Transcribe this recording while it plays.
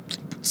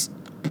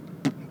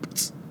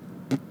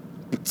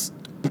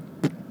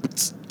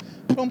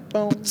Sipping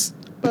on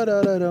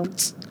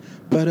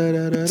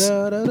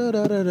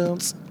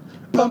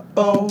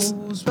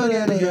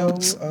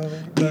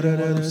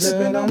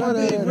my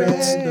big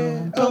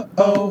red.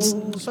 Spaghetti-O.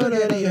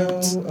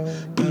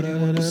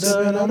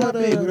 Sipping on my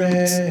big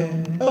red.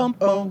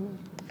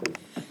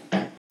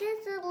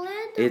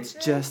 It's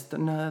just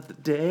another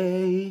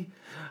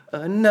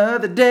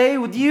day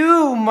with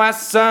you, my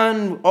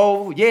son.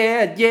 Oh,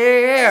 yeah,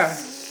 yeah.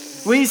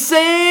 We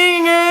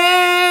sing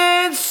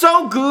it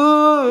so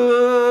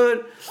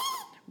good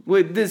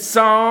with this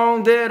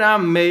song that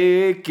I'm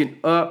making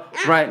up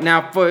right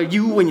now for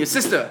you and your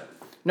sister.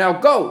 Now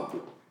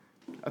go.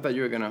 I thought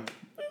you were going to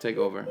take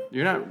over.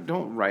 You're not.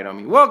 Don't write on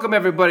me. Welcome,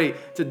 everybody,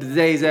 to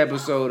today's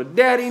episode of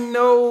Daddy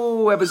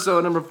No,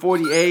 episode number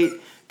 48.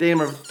 Day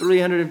number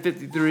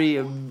 353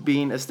 of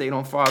being a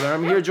stay-at-home father.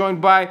 I'm here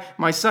joined by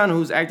my son,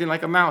 who's acting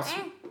like a mouse.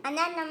 I'm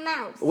not a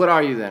mouse. What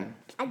are you then?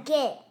 A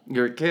kid.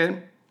 You're a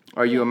kid?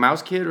 Are you a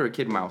mouse kid or a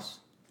kid mouse?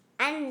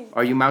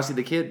 Are you Mousy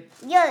the kid?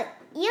 You're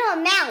a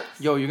mouse.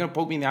 Yo, you're gonna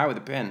poke me in the eye with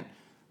a pen.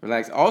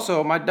 Relax.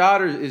 Also, my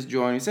daughter is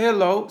joining. Say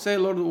hello. Say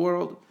hello to the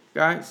world,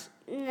 guys.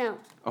 No.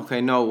 Okay,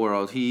 no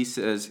world. He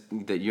says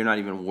that you're not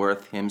even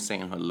worth him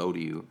saying hello to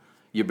you.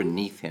 You're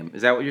beneath him.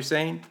 Is that what you're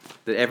saying?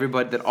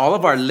 That all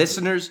of our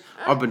listeners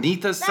are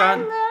beneath us,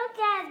 son? Look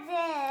at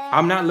this.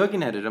 I'm not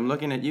looking at it. I'm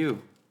looking at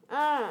you.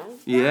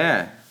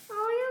 Yeah.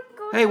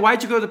 Hey,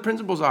 why'd you go to the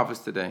principal's office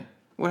today?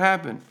 What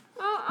happened?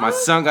 My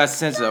son got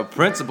sent to the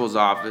principal's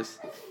office.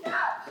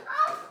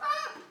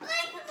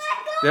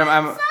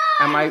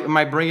 Am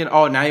I bringing?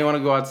 Oh, now you want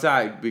to go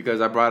outside because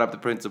I brought up the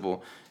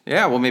principal.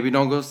 Yeah, well, maybe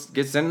don't go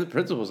get sent to the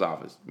principal's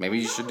office. Maybe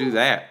you should do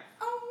that.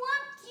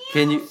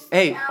 Can you?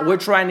 Hey, we're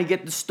trying to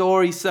get the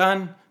story,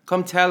 son.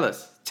 Come tell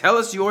us. Tell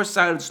us your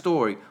side of the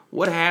story.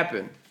 What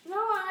happened? No,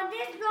 I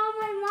just saw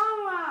my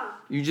mama.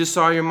 You just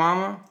saw your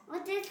mama? I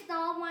just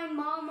saw my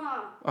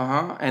mama.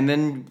 Uh-huh. And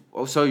then,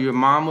 so your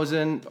mom was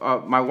in,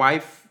 my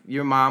wife,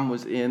 your mom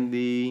was in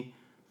the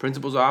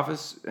principal's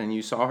office, and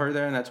you saw her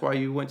there, and that's why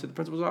you went to the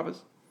principal's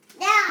office?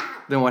 Yeah.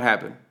 Then what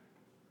happened?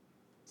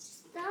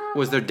 Stop.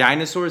 Was there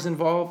dinosaurs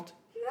involved?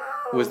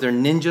 No. Was there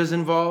ninjas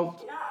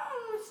involved? No,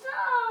 stop.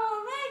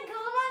 Let's go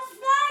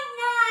outside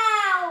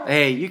now.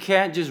 Hey, you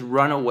can't just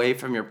run away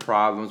from your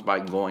problems by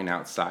going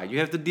outside. You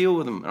have to deal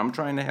with them. I'm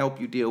trying to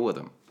help you deal with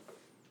them.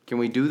 Can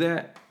we do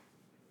that?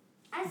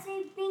 I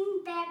say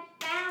bring back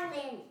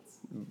balance.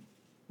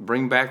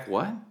 Bring back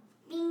what?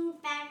 Bring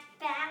back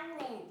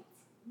balance.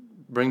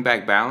 Bring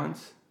back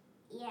balance?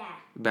 Yeah.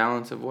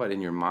 Balance of what?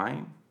 In your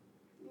mind?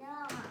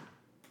 No.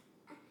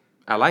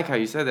 I like how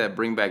you said that,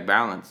 bring back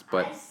balance,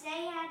 but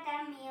Isaiah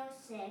got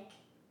music.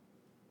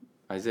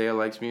 Isaiah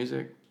likes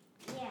music?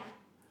 Yeah.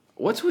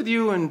 What's with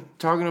you and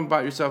talking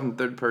about yourself in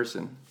third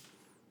person?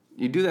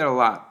 You do that a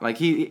lot.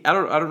 Like I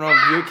don't know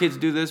if your kids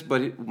do this,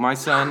 but my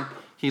son,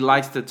 he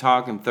likes to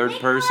talk in third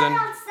person. Go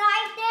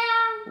outside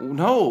now?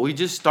 No, we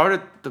just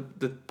started the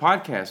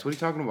podcast. What are you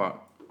talking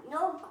about?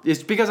 No.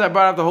 It's because I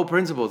brought up the whole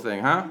principal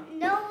thing, huh?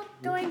 No,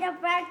 doing the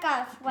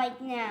breakouts right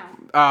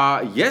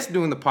now. Yes,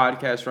 doing the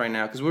podcast right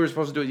now because we were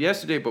supposed to do it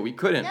yesterday, but we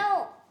couldn't.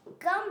 No,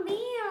 come here.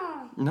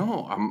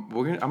 No,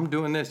 I'm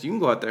doing this. You can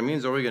go out there. Me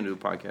and Zoe are gonna do a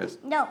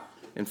podcast. No.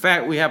 In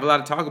fact, we have a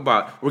lot to talk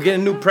about. We're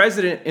getting a new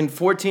president in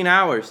 14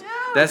 hours. No,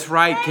 That's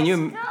right. Can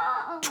you? go.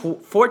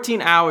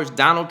 14 hours,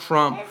 Donald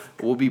Trump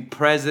will be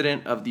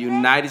president of the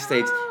United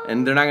States,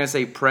 and they're not gonna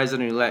say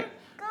president-elect.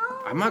 Go.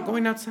 I'm not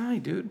going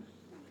outside, dude.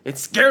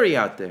 It's scary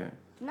out there.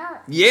 No.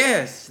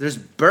 Yes, there's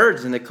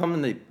birds, and they come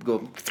and they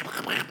go,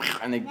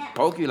 and they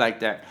poke you like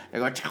that. They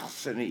go, and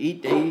they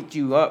eat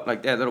you up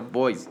like that, little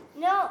boys.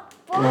 No.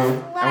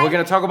 And we're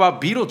gonna talk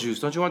about Beetlejuice.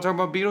 Don't you want to talk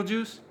about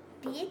Beetlejuice?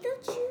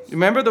 Beetlejuice?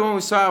 Remember the one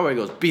we saw where it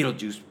goes,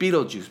 Beetlejuice,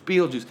 Beetlejuice,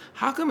 Beetlejuice.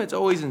 How come it's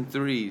always in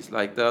threes?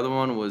 Like the other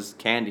one was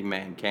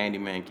Candyman,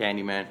 Candyman,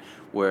 Candyman,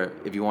 where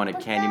if you wanted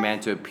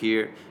Candyman to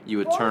appear, you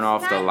would turn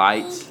off the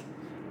lights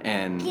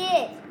and...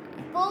 Kids.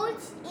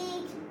 Boats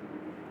eat.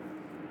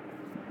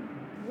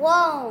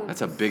 Whoa.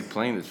 That's a big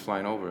plane that's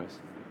flying over us.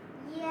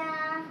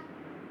 Yeah.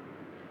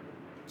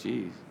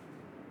 Jeez.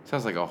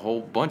 Sounds like a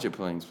whole bunch of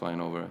planes flying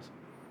over us.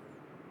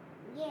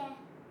 Yeah.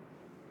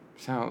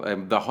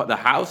 The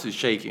house is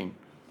shaking.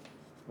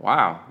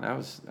 Wow, that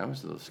was a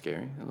little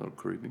scary, a little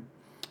creepy.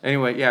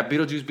 Anyway, yeah,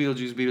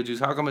 Beetlejuice.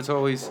 How come it's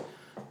always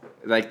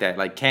like that?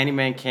 Like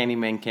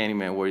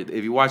Candyman, where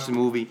if you watch the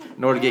movie,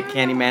 in order to get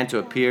Candyman to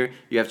appear,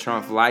 you have to turn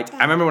off the lights.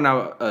 I remember when I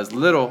was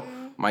little,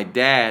 my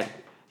dad,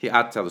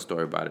 I'll tell the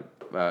story about it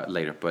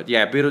later. But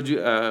yeah,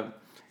 Beetlejuice,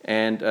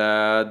 and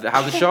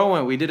how the show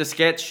went. We did a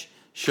sketch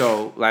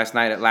show last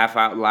night at Laugh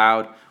Out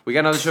Loud. We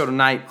got another show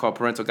tonight called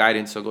Parental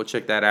Guidance, so go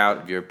check that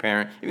out if you're a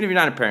parent. Even if you're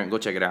not a parent, go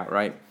check it out,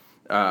 right?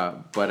 Yeah,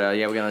 we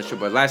got another show.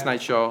 But last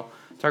night's show,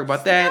 talk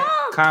about that,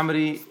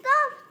 comedy. Stop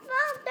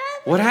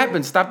that. What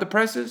happened? Stop the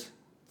presses?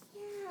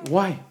 Yeah.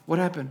 Why? What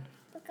happened?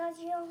 Because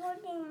you're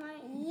hurting my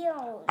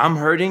ears. I'm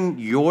hurting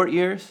your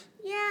ears?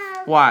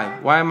 Yeah. Why?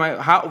 Why am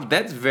I? How?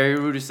 That's very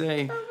rude to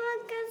say.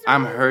 Because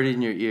I'm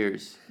hurting your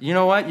ears. You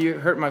know what? You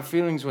hurt my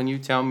feelings when you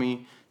tell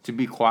me to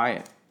be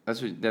quiet.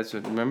 That's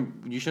what. Remember,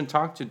 you shouldn't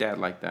talk to Dad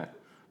like that.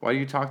 Why do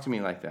you talk to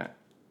me like that?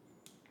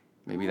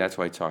 Maybe that's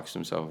why he talks to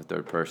himself in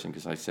third person,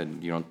 because I said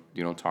you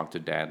don't talk to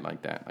Dad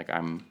like that. Like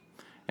I'm.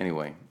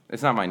 Anyway,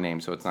 it's not my name,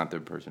 so it's not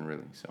third person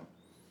really. So.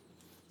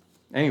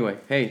 Anyway,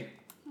 hey,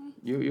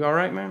 you all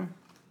right, man?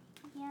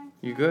 Yes.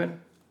 You good?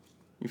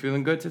 You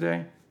feeling good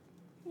today?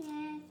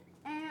 Yes.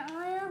 And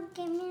oil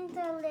give me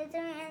the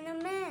little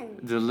animals.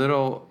 The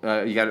little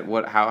you got it.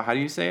 What? How do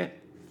you say it?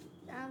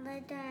 The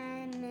little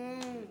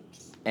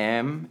animals.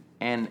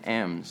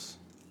 M&Ms.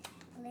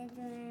 Little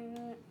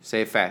animals.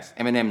 Say it fast.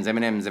 M&Ms.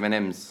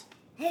 M&Ms.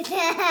 You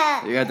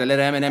got the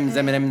little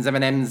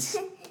M&Ms.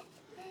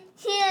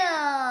 Cute.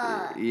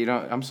 You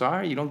don't. I'm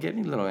sorry. You don't get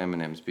any little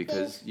M&Ms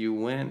because you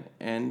went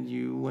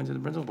to the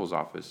principal's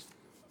office.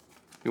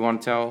 You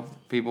want to tell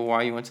people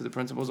why you went to the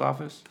principal's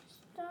office?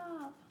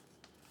 Stop.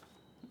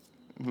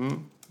 It's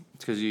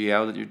because you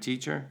yelled at your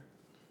teacher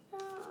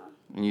Stop.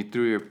 and you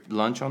threw your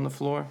lunch on the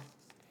floor.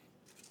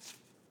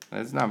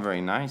 That's not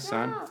very nice,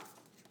 son. Stop.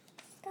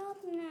 Stop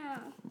now.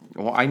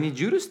 Well, I need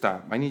you to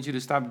stop. I need you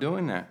to stop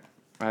doing that.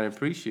 I'd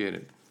appreciate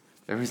it.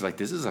 Everybody's like,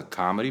 this is a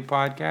comedy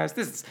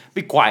podcast?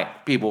 Be quiet,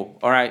 people,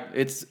 all right?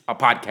 It's a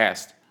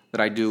podcast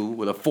that I do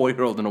with a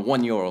 4-year-old and a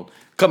 1-year-old.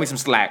 Cut me some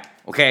slack,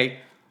 okay?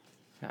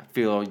 I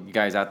feel you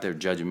guys out there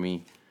judging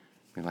me.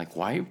 You're like,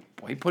 why you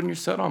putting your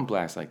son on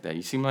blast like that?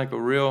 You seem like a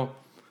real,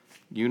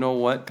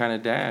 you-know-what kind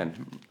of dad.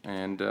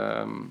 And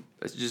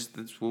that's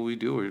what we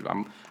do.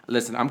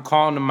 I'm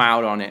calling him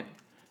out on it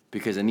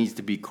because it needs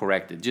to be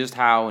corrected. Just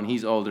how when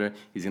he's older,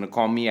 he's going to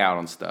call me out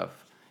on stuff.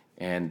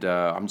 And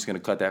I'm just going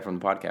to cut that from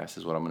the podcast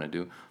is what I'm going to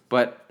do.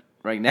 But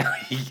right now,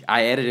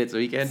 I edit it so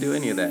he can't do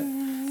any of that.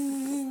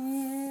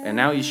 And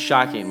now he's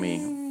shocking me.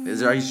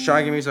 Are you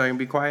shocking me so I can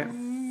be quiet?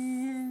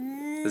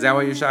 Is that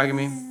why you're shocking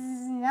me?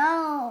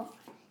 No.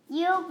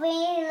 You're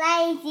being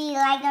lazy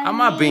like a I'm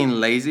not being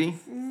lazy.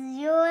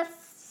 You're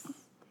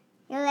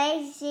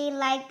lazy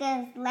like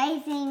a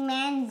lazy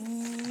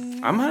man.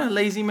 I'm not a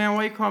lazy man.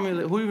 Why you call me?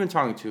 Who you been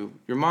talking to?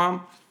 Your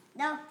mom?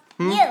 No.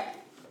 Hmm? You.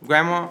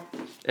 Grandma?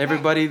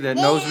 Everybody that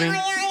knows me? Yeah,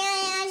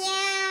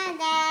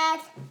 Dad.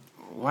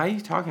 Why are you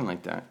talking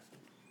like that?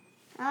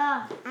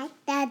 Oh.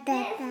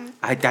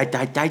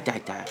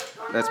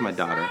 That's my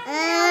daughter.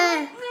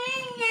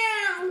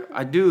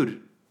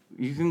 Dude,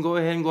 you can go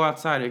ahead and go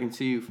outside. I can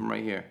see you from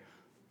right here.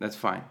 That's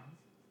fine.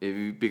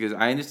 Because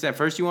I understand.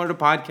 First you wanted a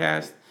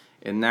podcast,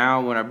 and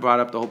now when I brought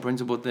up the whole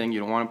principal thing, you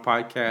don't want a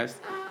podcast.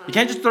 You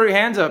can't just throw your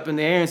hands up in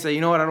the air and say, you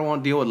know what, I don't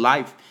want to deal with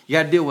life. You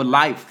got to deal with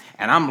life,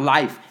 and I'm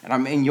life, and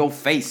I'm in your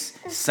face,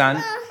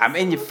 son. I'm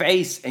in your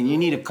face, and you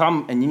need to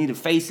come, and you need to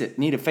face it. You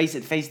need to face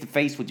it face to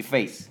face with your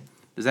face.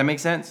 Does that make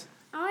sense?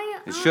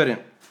 It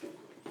shouldn't.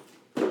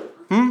 Will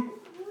you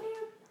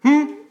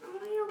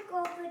go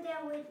over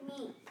there with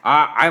me?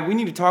 We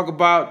need to talk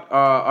about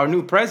our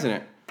new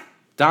president,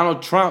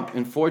 Donald Trump.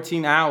 In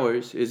 14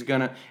 hours is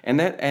gonna, and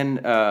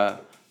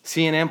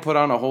CNN put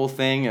on a whole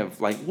thing of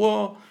like,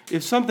 well,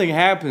 if something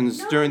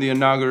happens during the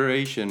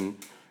inauguration,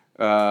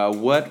 who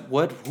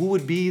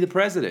would be the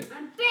president?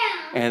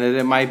 And that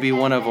it might be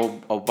one of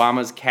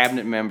Obama's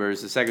cabinet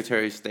members, the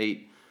Secretary of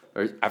State,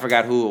 or I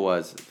forgot who it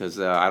was because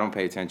I don't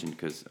pay attention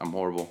because I'm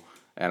horrible.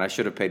 And I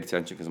should have paid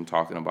attention because I'm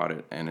talking about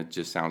it, and it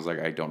just sounds like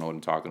I don't know what I'm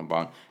talking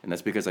about, and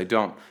that's because I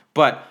don't.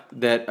 But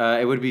that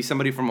it would be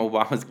somebody from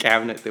Obama's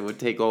cabinet that would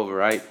take over,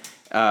 right?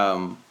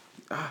 Don't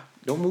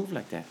move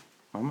like that,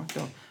 Mama,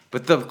 don't.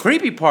 But the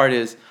creepy part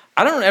is,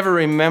 I don't ever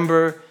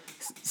remember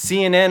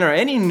CNN or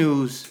any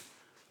news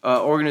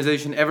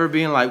organization ever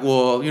being like,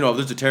 well,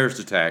 there's a terrorist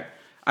attack.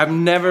 I've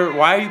never.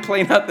 Why are you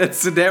playing out that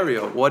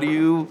scenario? Are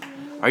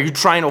you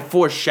trying to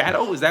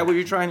foreshadow? Is that what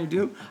you're trying to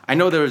do? I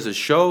know there was a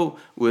show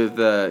with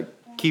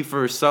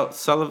Kiefer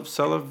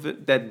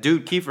Sullivan, that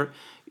dude Kiefer.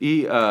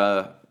 He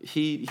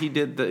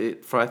did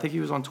I think he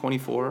was on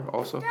 24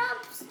 also.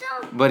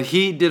 Stop. But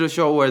he did a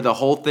show where the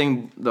whole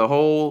thing,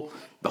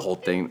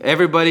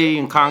 everybody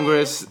in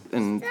Congress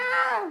and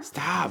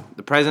stop,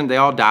 the president, they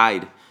all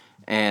died,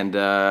 and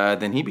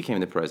then he became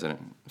the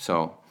president.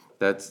 So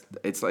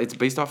it's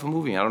based off a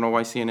movie. I don't know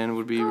why CNN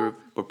would be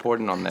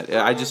reporting on that.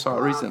 I just saw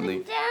it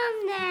recently.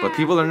 But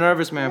people are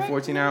nervous, man.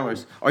 14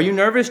 hours. Are you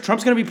nervous?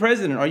 Trump's gonna be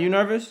president. Are you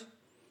nervous?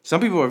 Some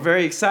people are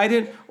very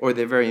excited, or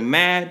they're very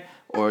mad,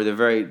 or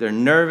they're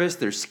nervous.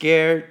 They're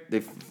scared. They're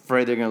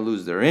afraid they're gonna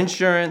lose their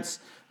insurance.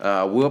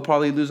 We'll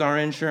probably lose our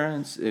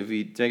insurance if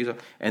he takes off.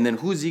 And then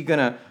who's he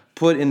gonna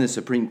put in the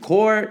Supreme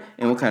Court?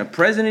 And what kind of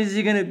president is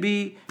he gonna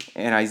be?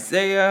 And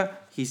Isaiah,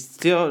 he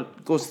still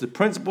goes to the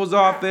principal's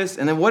office.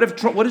 And then what is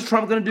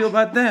Trump gonna do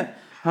about that?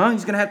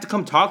 He's gonna have to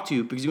come talk to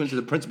you because you went to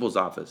the principal's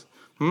office.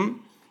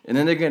 And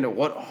then they're gonna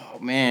oh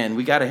man,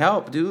 we gotta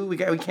help, dude. We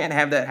can't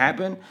have that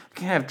happen. We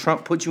can't have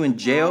Trump put you in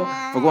jail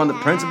for going to the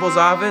principal's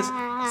office,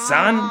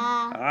 son.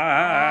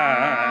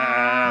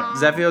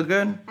 Does that feel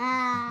good?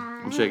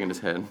 I'm shaking his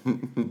head.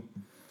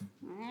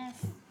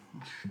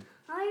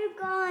 Are you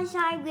going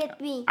outside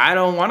with me? I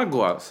don't want to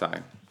go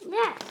outside.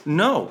 Yes.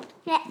 No.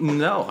 Yes.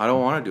 No, I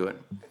don't want to do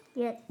it.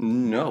 Yes.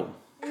 No.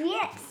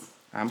 Yes.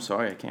 I'm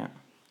sorry, I can't.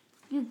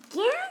 You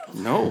can't?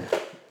 No.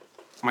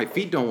 My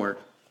feet don't work.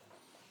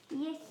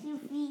 Yes, your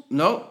feet.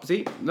 Nope.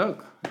 See,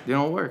 look, they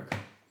don't work.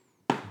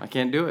 I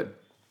can't do it.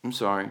 I'm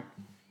sorry.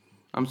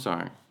 I'm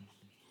sorry.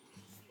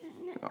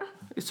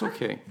 It's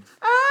okay.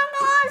 Oh,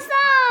 no,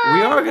 stop.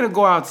 We are gonna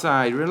go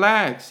outside.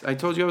 Relax. I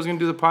told you I was gonna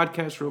do the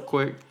podcast real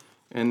quick,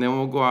 and then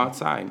we'll go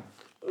outside.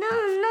 No,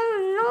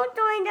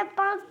 doing the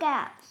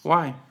podcast.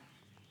 Why?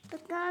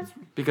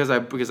 Because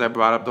I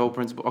brought up the whole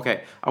principle.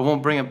 Okay, I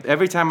won't bring up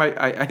every time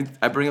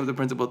I bring up the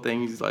principle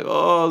thing. He's like,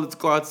 oh, let's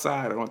go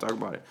outside. I don't want to talk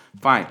about it.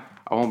 Fine,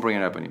 I won't bring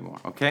it up anymore.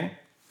 Okay?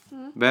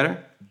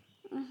 Better?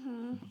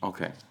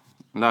 Okay.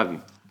 Love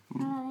you.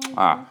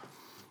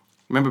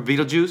 Remember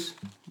Beetlejuice?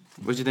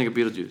 What'd you think of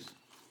Beetlejuice?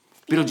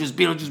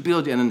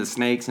 Beetlejuice, and then the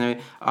snakes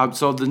and everything.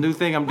 So the new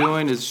thing I'm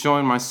doing is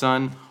showing my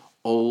son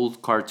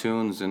old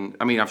cartoons, and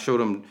I mean I've showed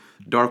him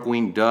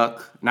Darkwing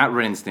Duck, not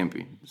Ren and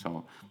Stimpy.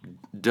 So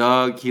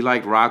Doug, he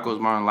liked Rocko's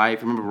Modern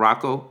Life. Remember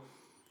Rocco?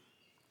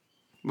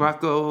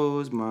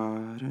 Rocko's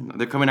Modern.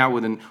 They're coming out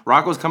with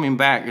Rocko's coming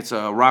back. It's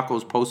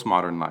Rocko's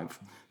Postmodern Life.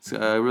 It's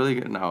really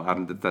good. No,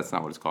 that's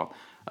not what it's called.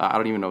 I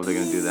don't even know if they're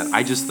gonna do that.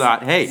 I just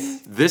thought, hey,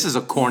 this is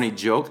a corny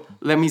joke.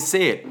 Let me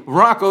say it.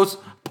 Rocko's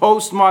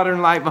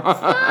Postmodern Life.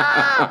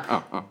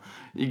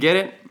 You get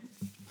it?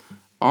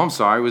 Oh, I'm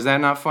sorry. Was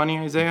that not funny,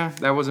 Isaiah?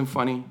 That wasn't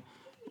funny.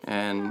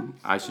 And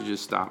I should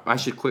just stop. I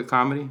should quit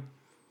comedy?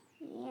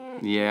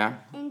 Yeah.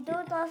 And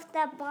turn off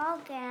the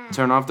podcast.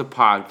 Turn off the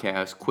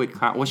podcast. Quit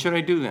what should I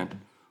do then?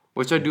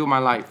 What should I do with my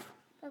life?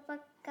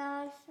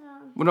 Because,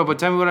 Well, no, but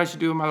tell me what I should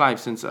do with my life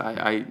since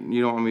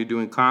you don't want me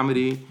doing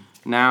comedy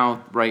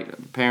now, right,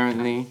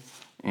 apparently,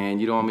 and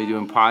you don't want me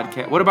doing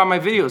podcast. What about my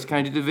videos? Can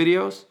I do the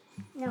videos?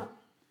 no.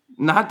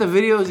 Not the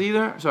videos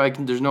either? So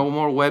there's no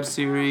more web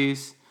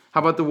series.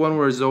 How about the one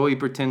where Zoe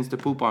pretends to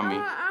poop on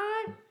me?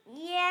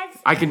 Yes.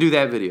 I can do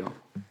that video.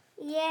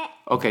 Yeah.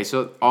 Okay,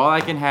 so all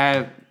I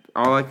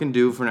can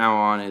do from now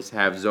on is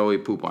have Zoe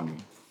poop on me.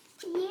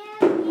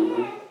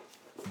 Yeah.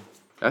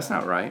 That's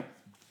not right.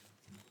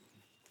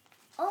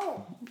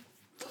 Oh.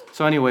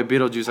 So anyway,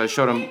 Beetlejuice, I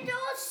showed him A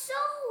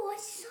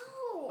show.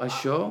 a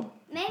show.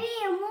 Maybe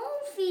a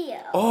movie.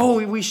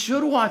 Oh, we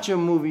should watch a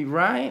movie,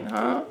 right? Huh?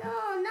 No,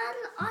 not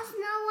us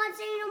not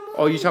watching a movie.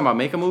 Oh, you talking about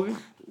make a movie?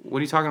 What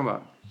are you talking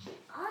about?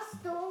 Us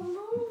the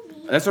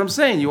movie. That's what I'm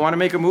saying. You want to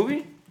make a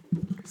movie?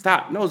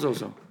 Stop. No,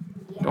 Zozo.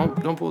 Yeah,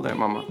 Don't pull that,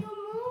 Mama. Make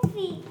a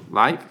movie.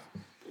 Like?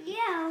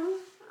 Yeah,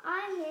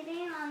 I'm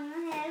hitting on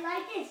your head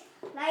like this.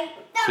 Like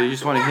So you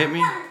just want to hit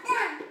me?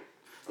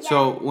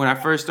 So when I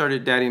first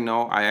started Daddy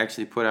No, I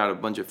actually put out a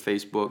bunch of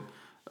Facebook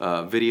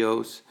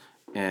videos,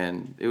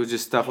 and it was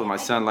just stuff with my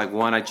son. Like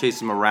one, I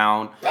chased him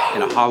around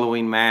in a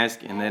Halloween mask,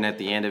 and then at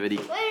the end of it,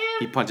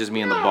 he punches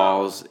me in the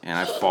balls, and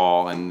I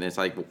fall, and it's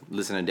like,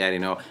 listen to Daddy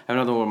No. I have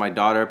another one where my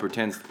daughter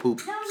pretends to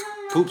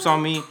poops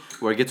on me,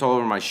 where it gets all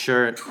over my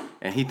shirt,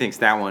 and he thinks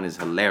that one is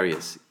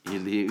hilarious.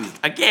 He's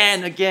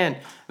again.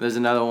 There's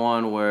another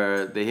one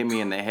where they hit me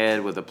in the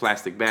head with a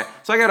plastic bat.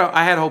 So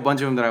I had a whole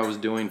bunch of them that I was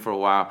doing for a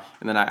while,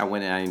 and then I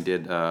went and I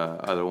did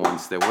other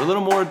ones that were a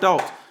little more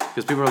adult,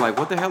 because people are like,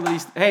 what the hell are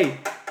these? Hey,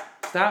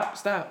 stop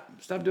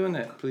doing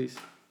that, please.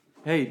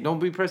 Hey, don't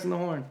be pressing the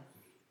horn.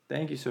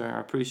 Thank you, sir. I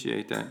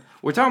appreciate that.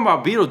 We're talking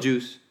about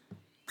Beetlejuice,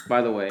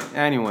 by the way.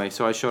 Anyway,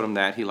 so I showed him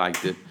that. He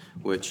liked it,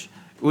 which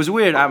it was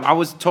weird. I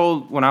was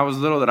told when I was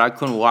little that I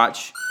couldn't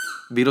watch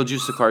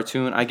Beetlejuice the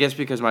cartoon. I guess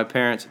because my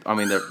parents,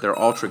 they're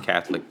ultra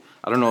Catholic.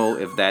 I don't know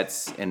if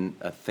that's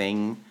a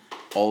thing,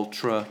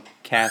 ultra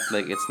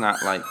Catholic. It's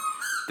not like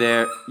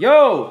they're,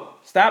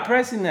 stop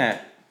pressing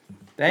that.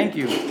 Thank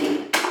you.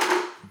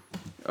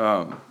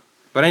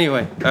 But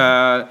anyway,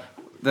 the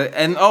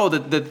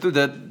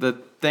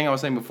thing I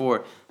was saying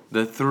before,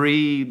 the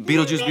three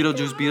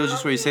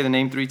Beetlejuice, where you say the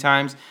name 3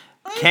 times.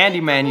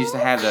 Candyman used to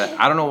have that.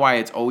 I don't know why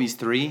it's always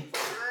 3.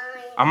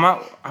 I'm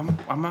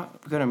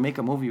not gonna make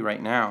a movie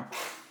right now.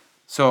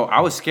 So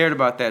I was scared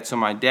about that. So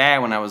my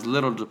dad, when I was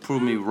little, to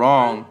prove me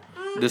wrong,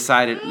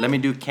 decided, let me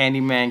do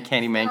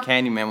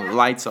Candyman with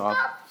lights off.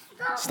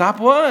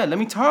 Stop what? Let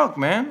me talk,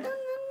 man.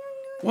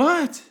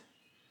 What?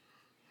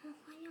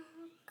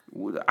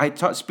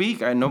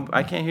 Speak. I know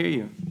I can't hear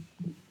you.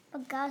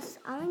 Because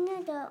I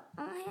want to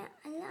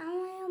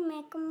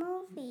make a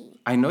movie.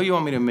 I know you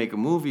want me to make a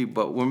movie,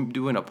 but we're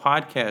doing a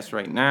podcast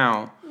right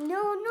now.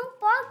 No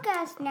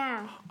podcast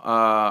now.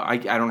 I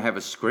don't have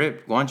a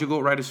script. Why don't you go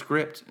write a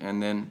script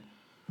and then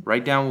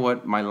write down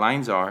what my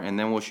lines are, and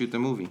then we'll shoot the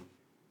movie.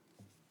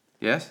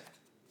 Yes?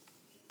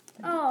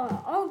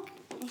 Oh,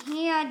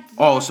 here.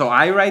 Oh, so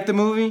I write the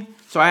movie?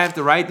 So I have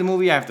to write the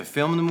movie, I have to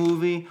film the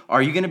movie.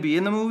 Are you going to be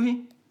in the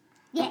movie?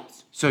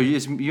 Yes. So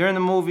you're in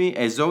the movie.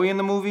 Is Zoe in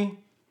the movie?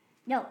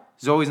 No.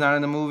 Zoe's not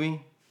in the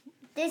movie?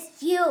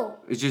 This you.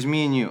 It's just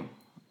me and you.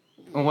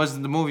 And what's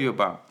the movie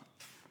about?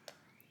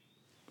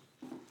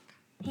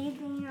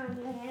 Hitting on your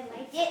head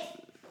like this.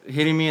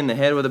 Hitting me in the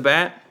head with a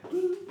bat?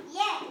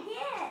 Yes.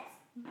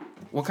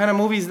 What kind of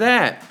movie is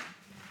that?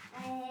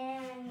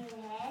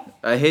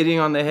 A hitting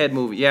on the head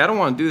movie. Yeah, I don't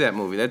want to do that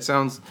movie. That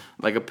sounds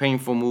like a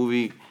painful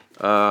movie.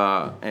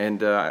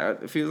 And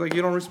it feels like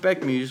you don't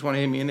respect me. You just want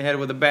to hit me in the head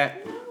with a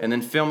bat. and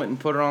then film it and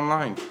put it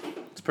online.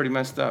 It's pretty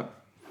messed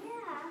up.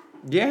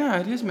 Yeah,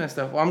 it is messed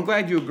up. Well, I'm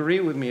glad you agree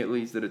with me at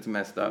least that it's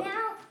messed up.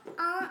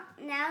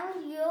 Now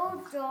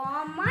you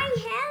draw my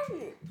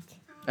hand.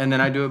 And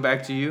then I do it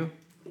back to you?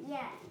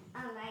 Yeah,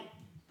 I'm like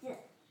this.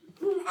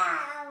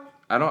 Ow.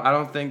 I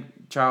don't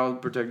think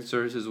Child Protective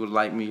Services would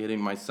like me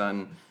hitting my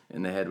son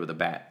in the head with a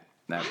bat.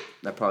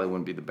 That probably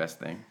wouldn't be the best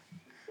thing.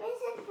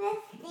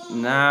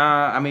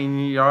 Nah, I mean,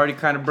 you're already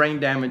kind of brain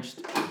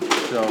damaged.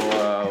 So,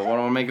 I don't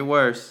want to make it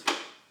worse.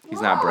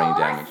 He's not brain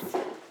damaged.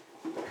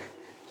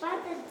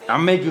 I'll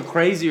make you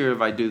crazier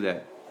if I do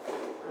that.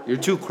 You're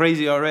too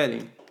crazy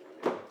already.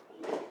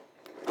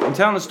 I'm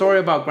telling a story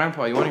about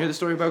Grandpa. You want to hear the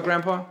story about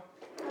Grandpa?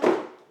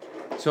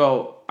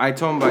 So, I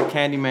told him about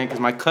Candyman because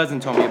my cousin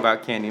told me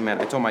about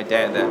Candyman. I told my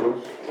dad that.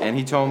 And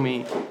he told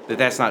me that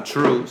that's not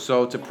true.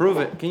 So, to prove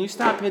it, can you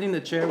stop hitting the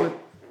chair with...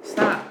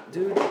 Stop,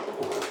 dude.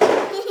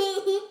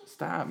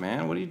 Stop,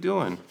 man. What are you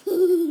doing?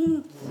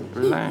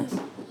 Relax.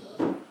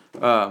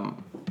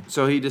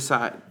 So he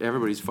decided...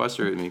 Everybody's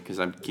frustrated with me because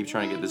I keep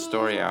trying to get this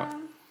story out.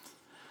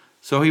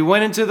 So he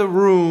went into the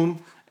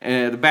room,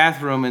 the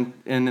bathroom, and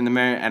in the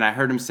mirror, and I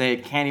heard him say,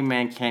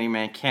 Candyman,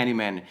 Candyman,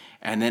 Candyman.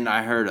 And then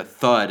I heard a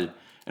thud.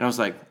 And I was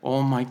like,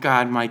 oh my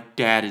God, my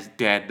dad is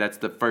dead. That's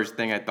the first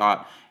thing I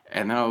thought.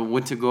 And then I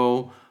went to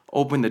go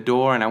open the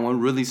door, and I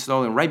went really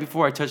slow. And right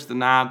before I touched the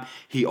knob,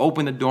 he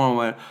opened the door and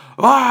went,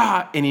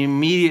 ah! And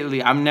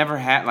immediately, I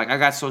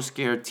got so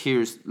scared,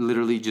 tears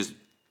literally just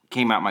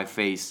came out my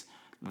face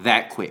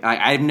that quick.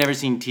 I've never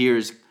seen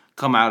tears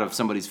come out of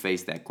somebody's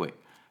face that quick.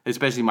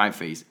 Especially my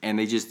face, and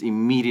they just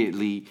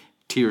immediately,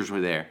 tears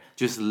were there.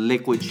 Just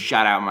liquid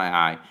shot out my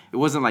eye. It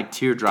wasn't like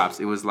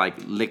teardrops, it was like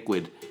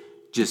liquid,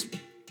 just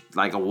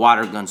like a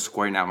water gun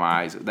squirting out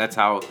my eyes. That's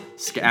how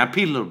scared. I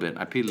peed a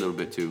little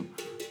bit too.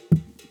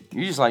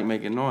 You just like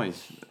making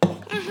noise. Well,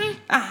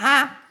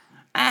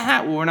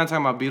 we're not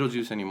talking about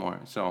Beetlejuice anymore,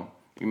 so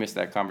you missed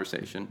that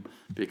conversation.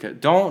 Because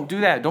don't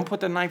do that. Don't put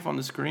the knife on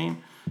the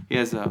screen. He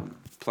has a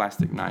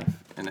plastic knife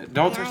in it.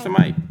 Don't touch the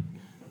mic.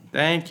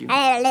 Thank you.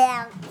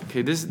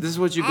 Okay, this is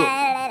what you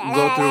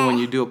go through when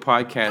you do a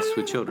podcast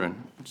with children.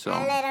 So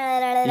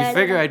you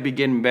figure I'd be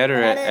getting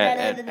better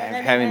at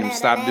having them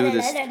stop doing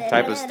this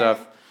type of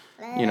stuff.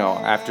 You know,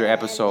 after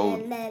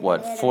episode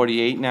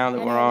 48 now that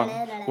we're on.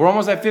 We're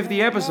almost at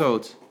 50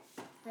 episodes.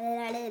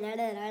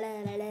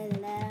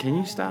 Can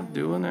you stop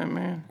doing that,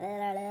 man?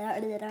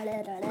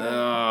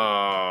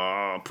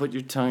 Put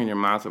your tongue in your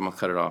mouth. I'm gonna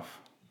cut it off.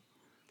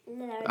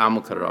 I'm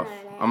gonna cut it off.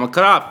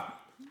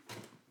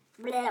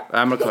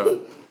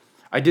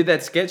 I did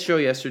that sketch show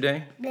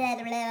yesterday.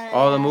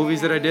 All the movies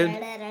that I did.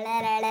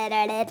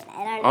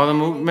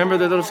 Remember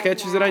the little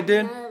sketches that I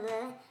did?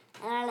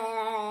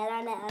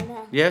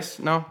 Yes?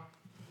 No?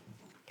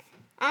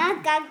 I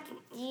got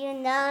your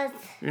nose.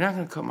 You're not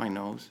gonna cut my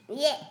nose.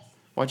 Yes.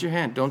 Watch your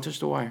hand. Don't touch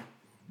the wire.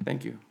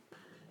 Thank you.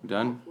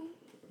 Done?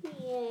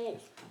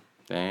 Yes.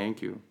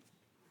 Thank you.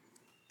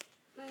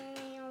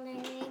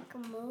 Make a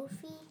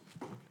movie?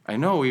 I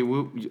know.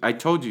 I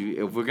told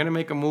you, if we're gonna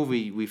make a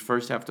movie, we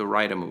first have to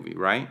write a movie,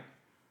 right?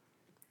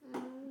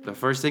 The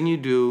first thing you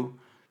do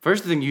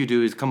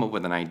is come up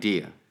with an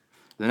idea.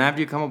 Then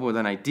after you come up with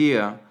an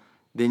idea,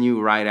 then you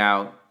write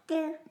out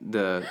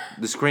the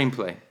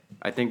screenplay.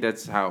 I think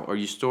that's how, and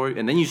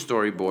then you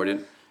storyboard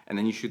it, and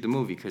then you shoot the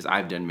movie. Because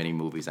I've done many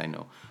movies, I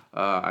know.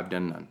 I've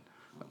done none,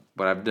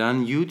 but I've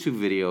done YouTube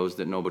videos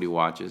that nobody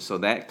watches. So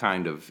that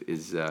kind of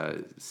is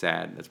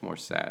sad. That's more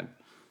sad.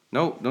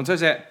 No, don't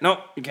touch that.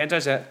 No, you can't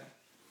touch that.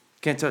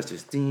 Can't touch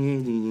this. All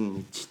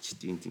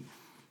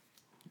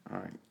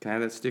right, can I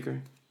have that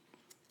sticker?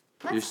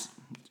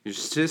 Your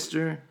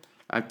sister,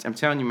 I'm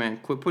telling you, man,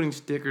 quit putting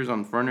stickers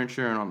on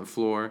furniture and on the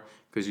floor,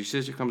 because your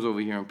sister comes over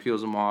here and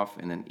peels them off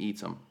and then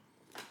eats them.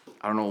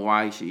 I don't know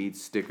why she eats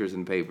stickers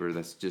and paper.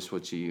 That's just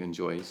what she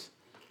enjoys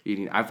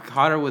eating. I've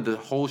caught her with a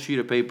whole sheet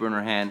of paper in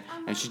her hand,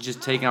 and she's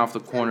just taking off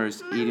the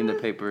corners, eating the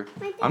paper.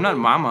 I'm not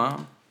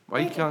Mama. Why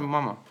are you calling me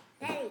Mama?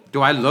 Daddy.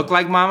 Do I look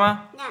like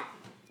Mama?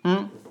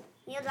 No.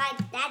 You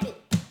like Daddy.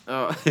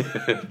 Oh,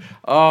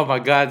 oh my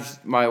God!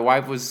 My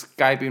wife was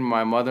Skyping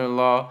my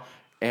mother-in-law,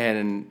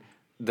 and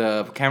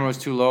the camera was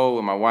too low.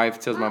 And my wife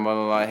tells my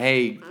mother-in-law,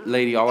 "Hey,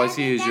 lady, all I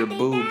see is your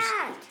boobs."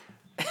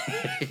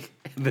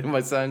 And then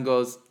my son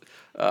goes,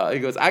 he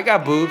goes, "I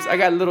got boobs. I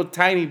got little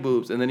tiny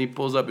boobs." And then he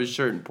pulls up his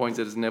shirt and points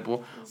at his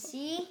nipple.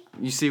 See?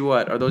 You see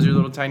what? Are those your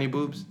little tiny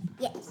boobs?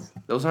 Yes.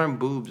 Those aren't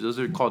boobs. Those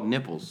are called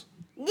nipples.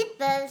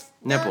 Nipples.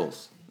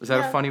 Nipples. Is that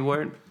a funny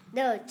word?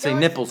 No. Say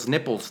nipples,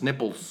 nipples,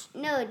 nipples.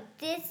 No,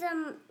 these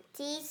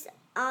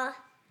are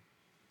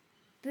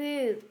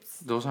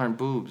boobs. Those aren't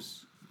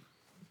boobs.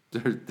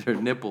 They're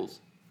nipples.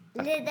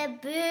 Little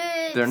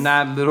boobs. They're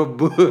not little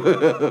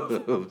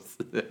boobs.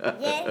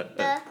 Yes,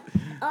 they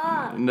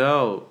are.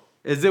 No.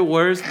 Is it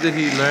worse that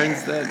he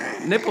learns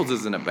that nipples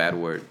isn't a bad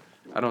word?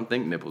 I don't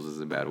think nipples is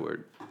a bad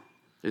word.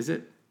 Is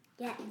it?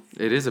 Yes.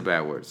 It is a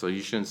bad word, so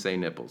you shouldn't say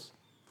nipples.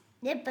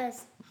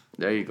 Nipples.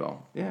 There you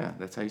go. Yeah,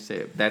 that's how you say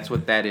it. That's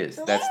what that is.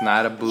 That's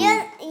not a boob. You're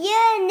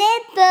a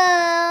nipple.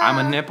 I'm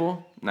a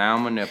nipple? Now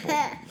I'm a nipple.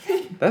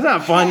 That's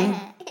not funny.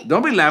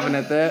 Don't be laughing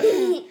at that.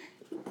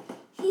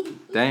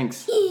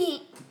 Thanks,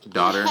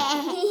 daughter.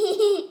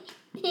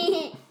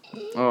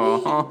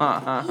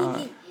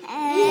 Oh.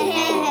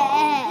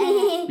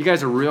 You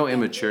guys are real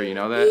immature, you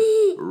know that?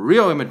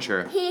 Real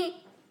immature.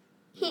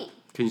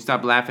 Can you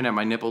stop laughing at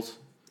my nipples?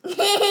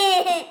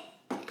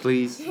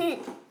 Please?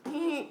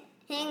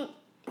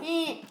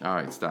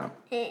 Alright, stop.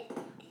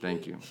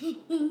 Thank you.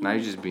 Now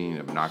you're just being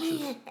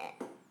obnoxious.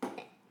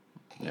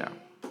 Yeah.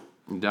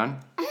 You done?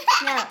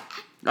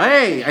 No.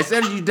 Hey, I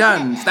said you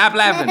done. Stop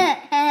laughing.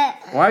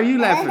 Why are you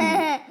laughing?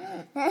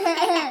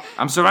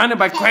 I'm surrounded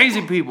by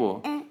crazy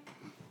people.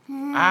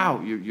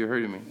 Ow, you're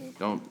hurting me.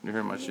 You're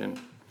hurting my shin.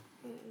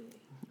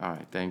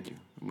 Alright, thank you.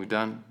 We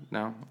done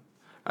now?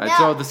 Alright,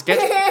 so the sketch...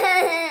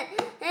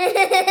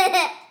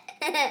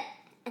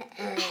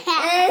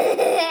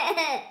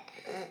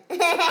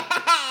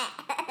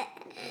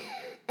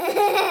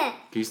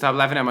 Can you stop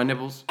laughing at my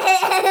nipples?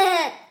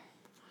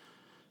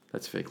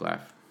 That's a fake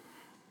laugh.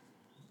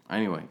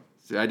 Anyway,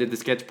 so I did the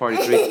sketch party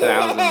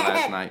 3000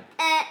 last night.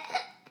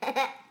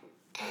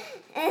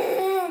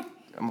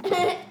 I'm gonna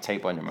put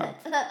tape on your mouth.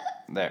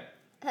 There.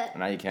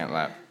 Now you can't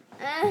laugh.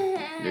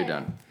 You're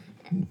done.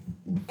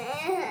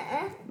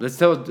 Let's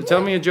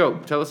tell me a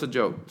joke. Tell us a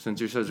joke, since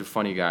you're such a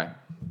funny guy.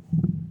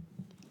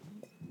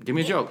 Give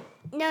me a joke.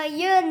 No,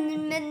 you're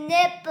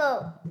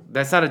nipple.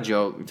 That's not a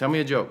joke. Tell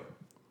me a joke.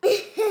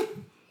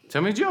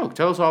 Tell me a joke.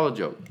 Tell us all a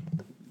joke.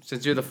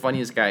 Since you're the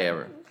funniest guy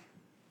ever.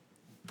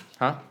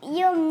 Huh?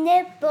 Your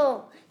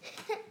nipple.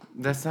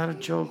 That's not a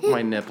joke,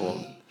 my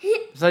nipple.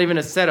 It's not even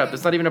a setup.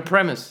 It's not even a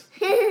premise.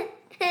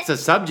 It's a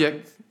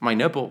subject. My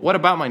nipple. What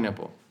about my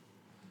nipple?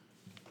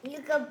 You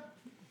got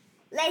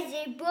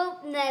lazy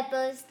poop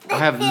nipples. I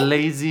have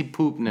lazy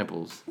poop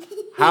nipples.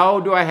 How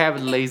do I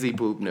have lazy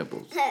poop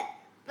nipples?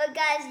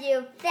 Because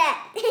you're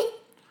fat.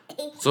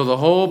 So the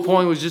whole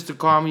point was just to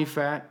call me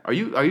fat? Are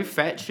you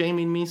fat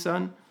shaming me,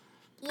 son?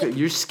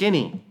 You're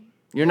skinny.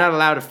 You're not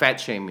allowed to fat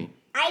shame me.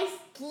 I'm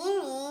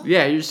skinny.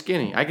 Yeah, you're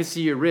skinny. I can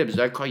see your ribs.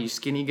 Do I call you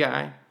skinny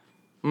guy?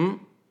 Do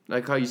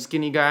I call you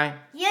skinny guy?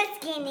 You're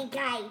skinny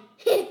guy.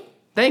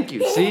 Thank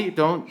you. See,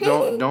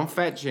 don't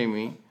fat shame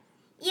me.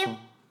 You're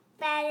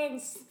fat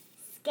and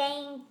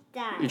skinny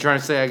guy. You're trying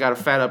to say I got a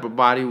fat upper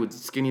body with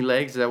skinny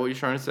legs? Is that what you're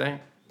trying to say?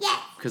 Yes.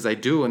 Because I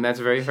do, and that's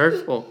very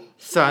hurtful.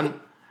 Son,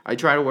 I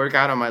try to work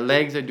out on my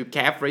legs. I do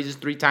calf raises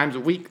 3 times a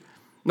week.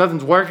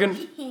 Nothing's working.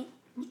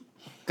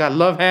 Got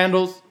love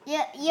handles.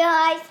 Your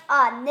eyes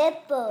are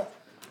nipple.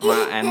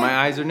 And my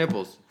eyes are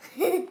nipples.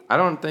 I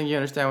don't think you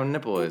understand what a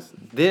nipple is.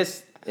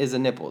 This is a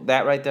nipple.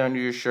 That right there under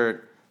your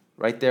shirt,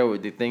 right there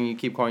with the thing you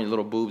keep calling your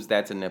little boobs,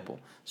 that's a nipple.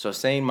 So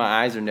saying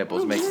my eyes are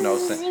nipples makes no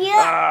sense.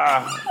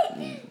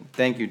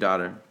 Thank you,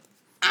 daughter.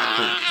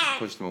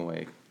 Push them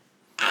away.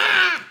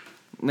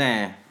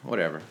 Nah,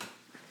 whatever.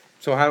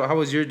 So how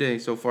was your day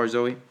so far,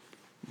 Zoe?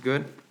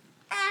 Good?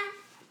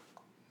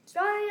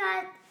 Sorry,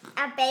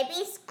 at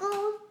baby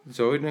school?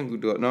 Zoe didn't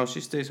go. No, she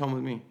stays home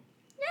with me.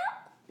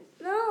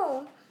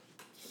 No.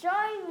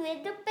 Sorry,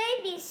 with the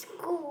baby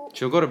school.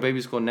 She'll go to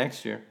baby school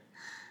next year.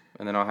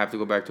 And then I'll have to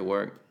go back to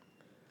work.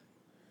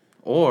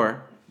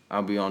 Or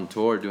I'll be on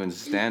tour doing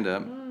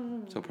stand-up.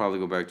 So I'll probably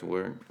go back to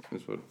work.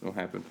 That's what will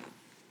happen.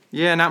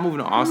 Yeah, not moving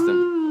to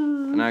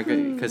Austin.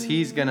 Because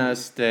he's going to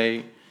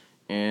stay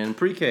in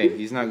pre-K.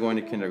 He's not going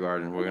to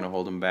kindergarten. We're going to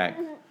hold him back.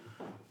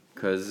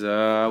 Because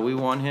we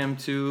want him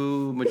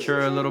to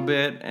mature a little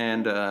bit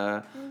and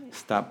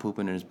stop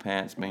pooping in his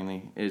pants,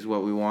 mainly, is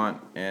what we want.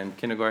 And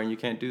kindergarten, you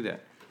can't do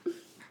that.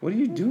 What are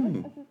you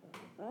doing?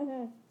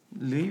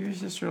 Leave your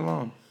sister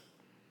alone.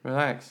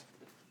 Relax.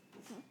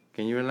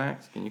 Can you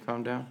relax? Can you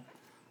calm down?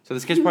 So the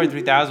Sketch Party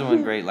 3000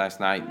 went great last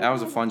night. That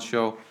was a fun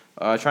show.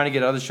 Trying to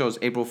get other shows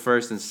April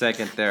 1st and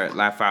 2nd there at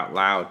Laugh Out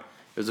Loud.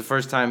 It was the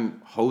first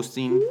time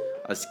hosting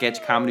a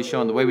sketch comedy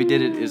show. And the way we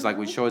did it is like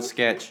we show a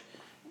sketch.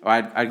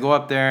 I'd go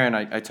up there and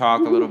I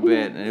talk a little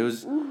bit. And it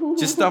was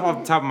just stuff off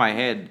the top of my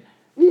head,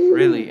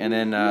 really. And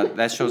then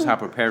that shows how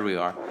prepared we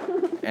are.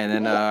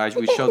 And then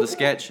we show the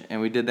sketch, and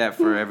we did that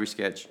for every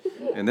sketch.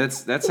 And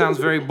that sounds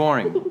very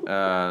boring,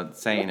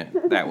 saying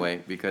it that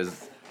way,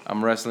 because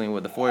I'm wrestling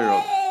with a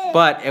 4-year-old.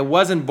 But it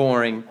wasn't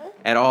boring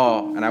at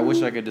all, and I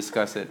wish I could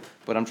discuss it.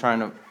 But I'm trying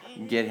to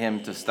get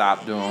him to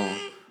stop doing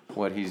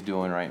what he's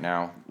doing right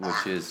now,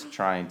 which is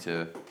trying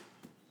to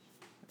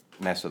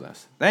mess with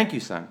us. Thank you,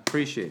 son.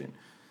 Appreciate it.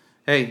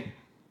 Hey,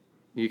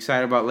 you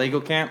excited about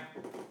Lego camp?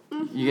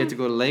 You get to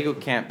go to Lego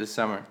camp this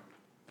summer.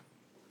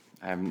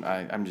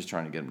 I'm just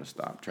trying to get him to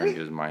stop, trying to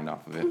get his mind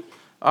off of it.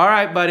 All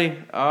right, buddy.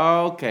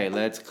 Okay,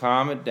 let's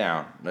calm it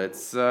down.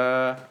 Let's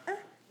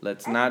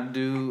not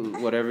do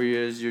whatever it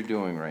is you're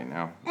doing right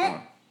now.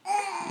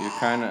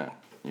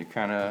 You're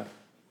kind of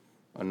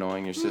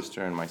annoying your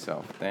sister and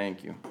myself.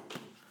 Thank you.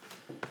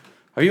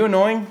 Are you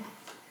annoying?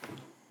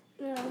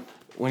 No.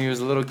 When he was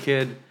a little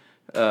kid,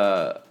 he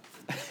was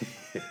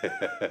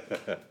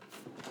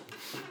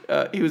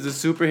a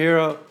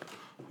superhero,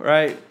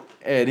 right?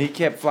 And he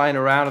kept flying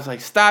around. I was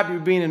like, stop, you're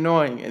being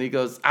annoying. And he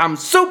goes, I'm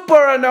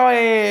super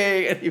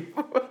annoying.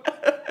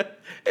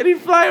 And he'd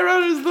fly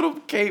around in his little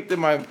cape.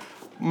 And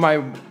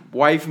my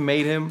wife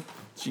made him.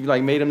 She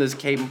like made him this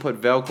cape and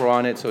put Velcro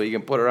on it so he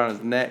can put it around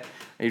his neck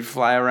and he'd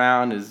fly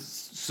around. Is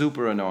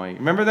super annoying.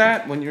 Remember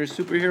that when you're a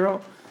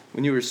superhero?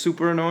 When you were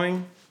super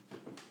annoying?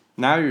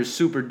 Now you're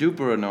super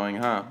duper annoying,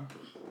 huh?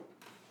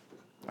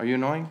 Are you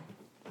annoying?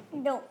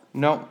 No.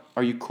 No.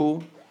 Are you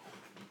cool?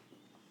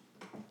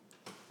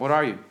 What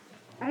are you?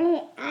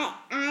 I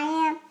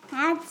am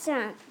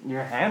handsome.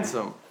 You're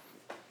handsome.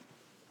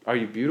 Are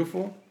you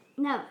beautiful?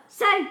 No.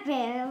 Sorry,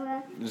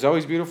 Bella.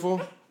 Zoe's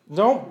beautiful?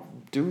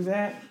 Don't do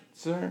that,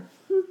 sir.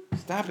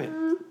 Stop it.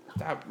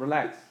 Stop.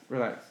 Relax.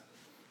 Relax.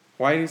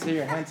 Why did you say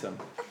you're handsome?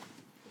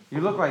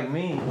 You look like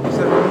me.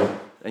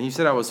 You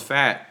said I was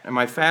fat. Am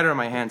I fat or am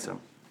I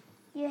handsome?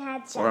 You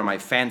had some. Or am I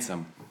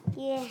fansome?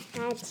 You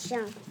had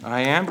some.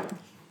 I am?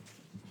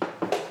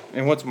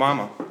 And what's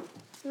Mama?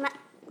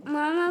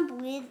 Mama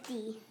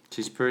pretty.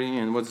 She's pretty.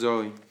 And what's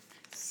Zoe?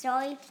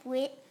 Sorry,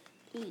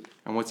 pretty.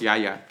 And what's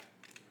Yaya?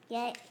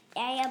 Yeah,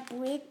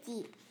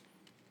 pretty.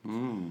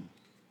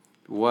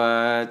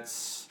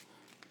 What's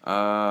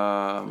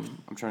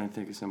I'm trying to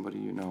think of somebody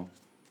you know.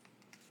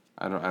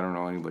 I don't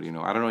know anybody you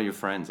know. I don't know your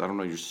friends. I don't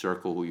know your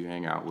circle who you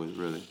hang out with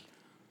really.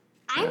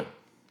 Yeah.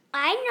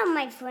 I know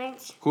my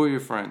friends. Who are your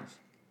friends?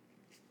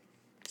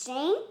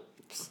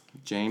 James?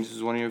 James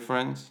is one of your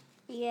friends?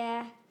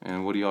 Yeah.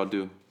 And what do y'all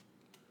do?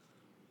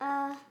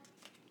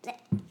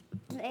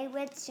 Play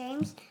with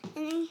James,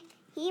 and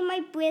he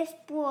my best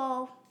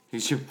bro.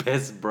 He's your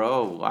best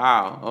bro.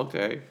 Wow.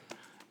 Okay.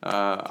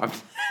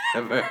 I've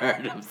never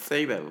heard him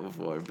say that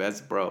before.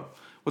 Best bro.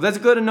 Well, that's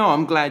good to know.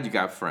 I'm glad you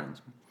got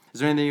friends. Is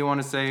there anything you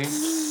want to say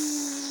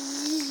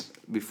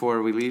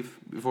before we leave?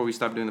 Before we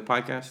stop doing the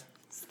podcast?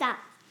 Stop.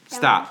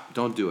 Stop.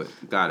 Don't do it.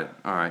 Got it.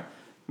 All right.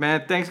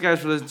 Man, thanks,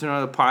 guys, for listening to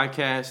another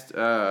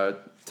podcast.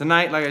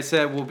 Tonight, like I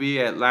said, we'll be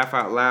at Laugh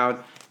Out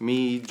Loud.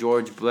 Me,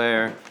 George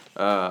Blair,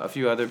 a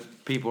few other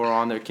people are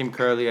on there. Kim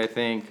Curley, I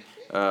think.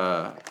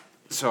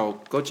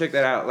 So go check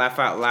that out. Laugh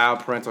Out Loud,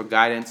 Parental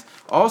Guidance.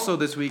 Also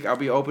this week, I'll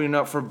be opening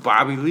up for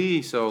Bobby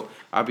Lee. So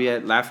I'll be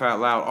at Laugh Out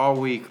Loud all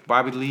week.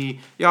 Bobby Lee,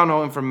 y'all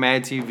know him from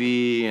Mad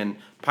TV and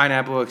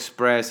Pineapple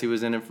Express. He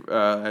was in it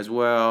as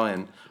well.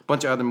 And a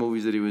bunch of other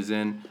movies that he was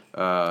in.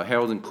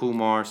 Harold and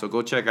Kumar. So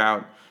go check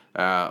out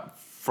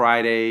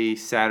Friday,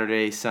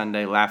 Saturday,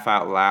 Sunday, Laugh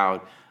Out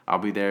Loud. I'll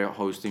be there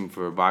hosting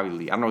for Bobby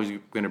Lee. I don't know what he's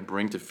going to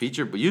bring to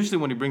feature, but usually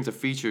when he brings a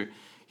feature,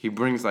 he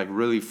brings like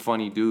really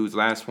funny dudes.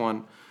 Last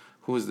one,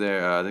 who was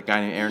there? The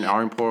guy named Aaron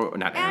Aronpour.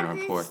 Not Aaron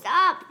Aronpour.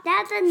 Stop.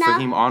 That's enough.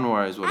 Fahim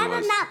Anwar is what it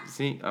was. Enough.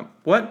 See?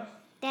 What?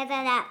 That's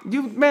enough.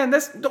 You, man,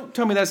 don't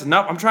tell me that's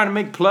enough. I'm trying to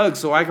make plugs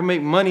so I can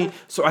make money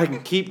so I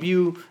can keep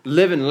you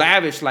living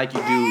lavish like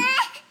you do.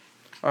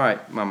 All right,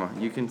 Mama,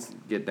 you can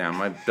get down.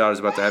 My daughter's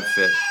about to have a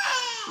fit.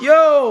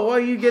 Yo, why are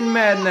you getting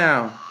mad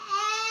now?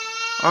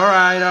 All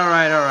right.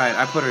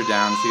 I put her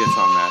down. She gets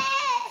all mad.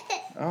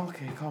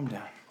 Okay, calm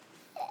down.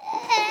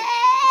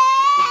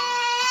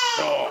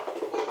 Oh,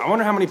 I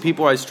wonder how many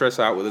people I stress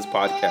out with this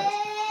podcast.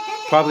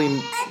 Probably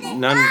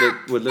none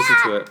that would listen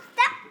to it.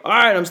 All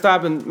right, I'm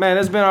stopping. Man,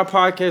 that's been our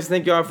podcast.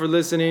 Thank you all for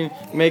listening.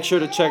 Make sure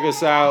to check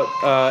us out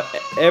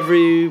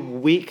every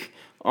week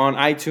on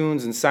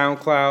iTunes and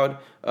SoundCloud.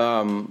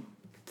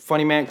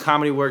 Funny Man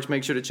Comedy Works.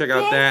 Make sure to check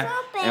out that.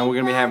 And we're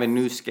going to be having a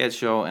new sketch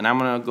show. And I'm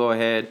going to go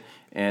ahead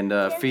and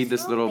feed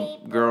this little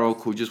girl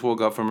who just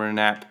woke up from her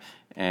nap.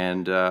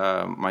 And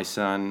my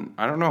son,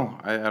 I don't know.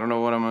 I don't know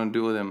what I'm going to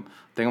do with him. I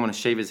think I'm going to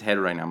shave his head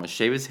right now. I'm going to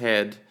shave his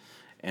head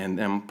and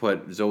then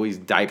put Zoe's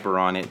diaper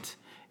on it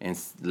and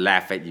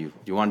laugh at you.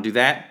 You want to do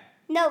that?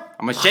 Nope.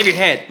 I'm going to shave your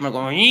head. I'm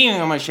going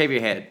to shave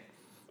your head.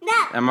 No.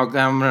 I'm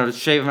going to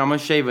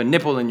shave a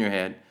nipple in your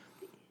head.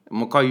 I'm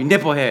going to call you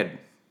Nipplehead.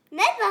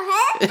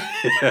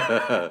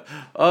 Nipplehead?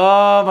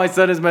 Oh, my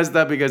son is messed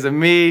up because of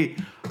me.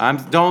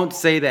 Don't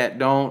say that.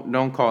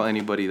 Don't call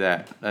anybody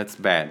that. That's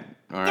bad.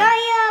 All right. You're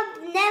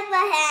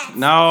Nipplehead.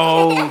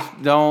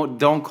 No,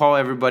 don't call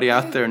everybody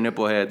out there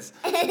nippleheads.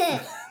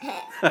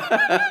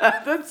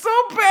 That's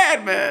so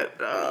bad, man.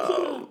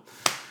 Oh.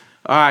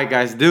 All right,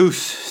 guys.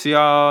 Deuce. See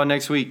y'all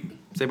next week.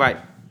 Say bye.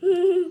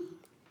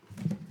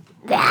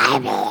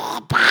 Bye.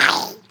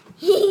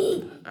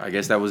 I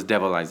guess that was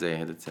Devil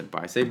Isaiah that said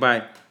bye. Say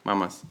bye,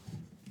 mamas.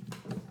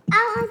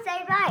 I want to say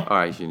bye. All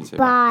right, she didn't say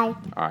bye.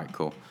 All right,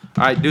 cool.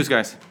 All right, deuce,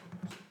 guys.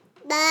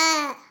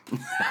 Bye.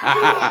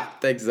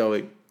 Thanks,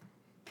 Zoe.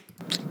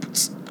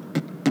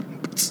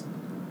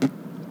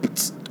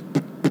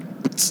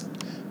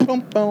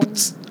 Bum bum,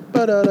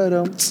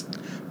 ba-da-da-dum,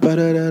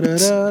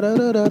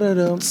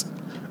 ba-da-da-da-da-da-da-da-dum.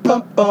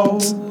 Oh,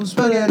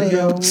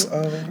 spaghetti-o.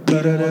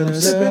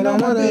 Sipping on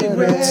my big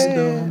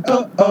red.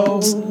 Oh,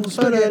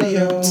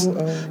 spaghetti-o.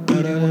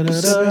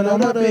 Sipping on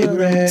my big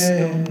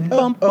red.